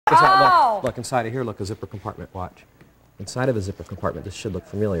this out. Look, inside of here, look, a zipper compartment. Watch. Inside of a zipper compartment, this should look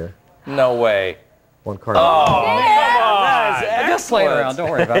familiar. No way. One card. Oh, man. Just playing around.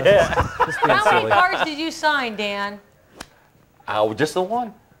 Don't worry about it. Just being How many silly. cards did you sign, Dan? Oh, just the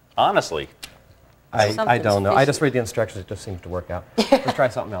one. Honestly. I don't know. I just read the instructions. It just seems to work out. Let's try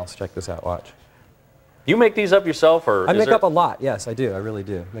something else. Check this out. Watch. You make these up yourself, or I make up a lot. Yes, I do. I really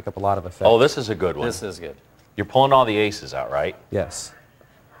do. Make up a lot of effects. Oh, this is a good one. This is good. You're pulling all the aces out, right? Yes.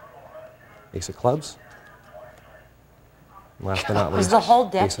 Ace of clubs. Last but not least. Is the whole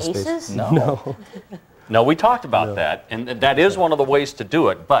deck ace of spades. aces? No. No, we talked about that, and that is one of the ways to do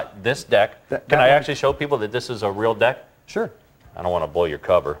it. But this deck, can I actually show people that this is a real deck? Sure. I don't want to blow your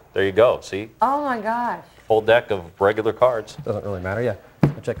cover. There you go. See? Oh my gosh. Full deck of regular cards. Doesn't really matter. Yeah.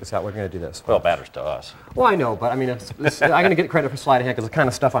 Check this out. We're going to do this. Well, it matters to us. Well, I know, but I mean, I'm going to get credit for sleight of hand because the kind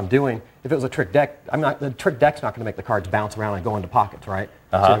of stuff I'm doing. If it was a trick deck, the trick deck's not going to make the cards bounce around and go into pockets, right?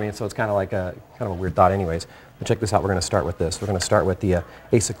 See what I mean? So it's kind of like a weird thought, anyways. But check this out. We're going to start with this. We're going to start with the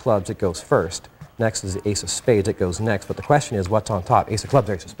ace of clubs. It goes first. Next is the ace of spades. It goes next. But the question is, what's on top? Ace of clubs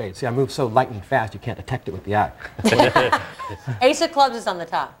or ace of spades? See, I move so lightning fast you can't detect it with the eye. Ace of clubs is on the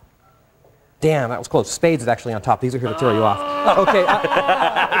top. Damn, that was close. Spades is actually on top. These are here to throw you off. Okay,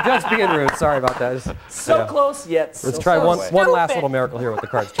 just being rude. Sorry about that. So close yet Let's so try far one away. last little miracle here with the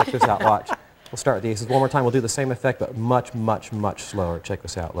cards. Check this out. Watch. We'll start with the aces. One more time. We'll do the same effect, but much, much, much slower. Check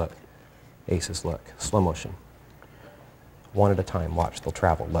this out. Look. Aces, look. Slow motion. One at a time. Watch. They'll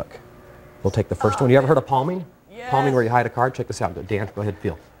travel. Look. We'll take the first one. You ever heard of palming? Yes. Palming where you hide a card? Check this out. Dan, go ahead,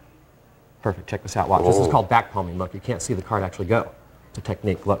 feel. Perfect. Check this out. Watch. This is called back palming. Look, you can't see the card actually go. It's a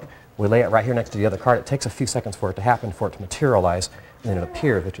technique. Look. We lay it right here next to the other card. It takes a few seconds for it to happen, for it to materialize, and then it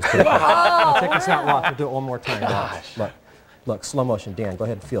appears, which is pretty cool. Now, check this out. Watch. We'll do it one more time. Watch. Look. Look. Slow motion. Dan, go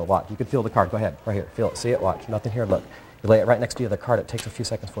ahead and feel. Watch. You can feel the card. Go ahead. Right here. Feel it. See it. Watch. Nothing here. Look. You lay it right next to the other card. It takes a few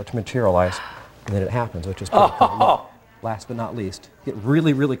seconds for it to materialize, and then it happens, which is pretty cool. Look. Last but not least, get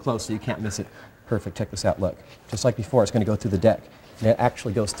really, really close so you can't miss it. Perfect. Check this out. Look. Just like before, it's going to go through the deck. And it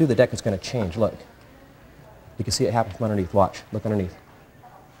actually goes through the deck. It's going to change. Look. You can see it happen from underneath. Watch. Look underneath.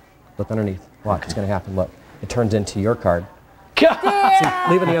 Look underneath. Watch. It's going to happen. Look. It turns into your card. See,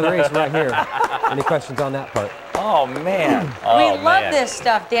 leaving the other ace right here. Any questions on that part? Oh, man. We love this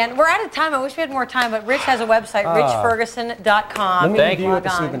stuff, Dan. We're out of time. I wish we had more time, but Rich has a website, richferguson.com. Let me leave you with the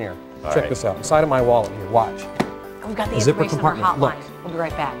souvenir. Check this out. Inside of my wallet here. Watch. We've got the zipper information on our compartment. hotline. We'll be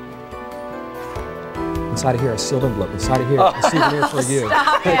right back. Inside of here, a sealed envelope. Inside of here, a souvenir for you.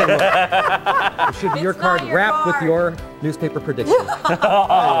 Stop it. It should be your It's card not your wrapped with card. your newspaper prediction.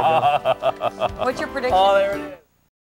 What's your prediction? Oh, there it is.